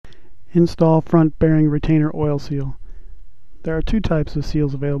Install front bearing retainer oil seal. There are two types of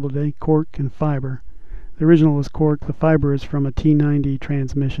seals available today, cork and fiber. The original is cork, the fiber is from a T90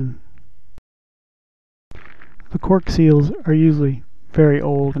 transmission. The cork seals are usually very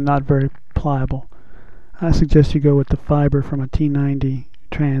old and not very pliable. I suggest you go with the fiber from a T90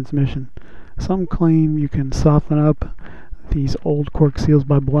 transmission. Some claim you can soften up these old cork seals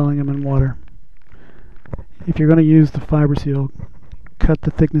by boiling them in water. If you're going to use the fiber seal, cut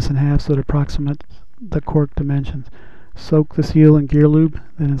the thickness in half so it approximates the cork dimensions. Soak the seal in gear lube,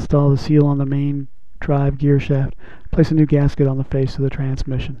 then install the seal on the main drive gear shaft. Place a new gasket on the face of the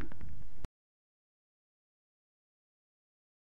transmission.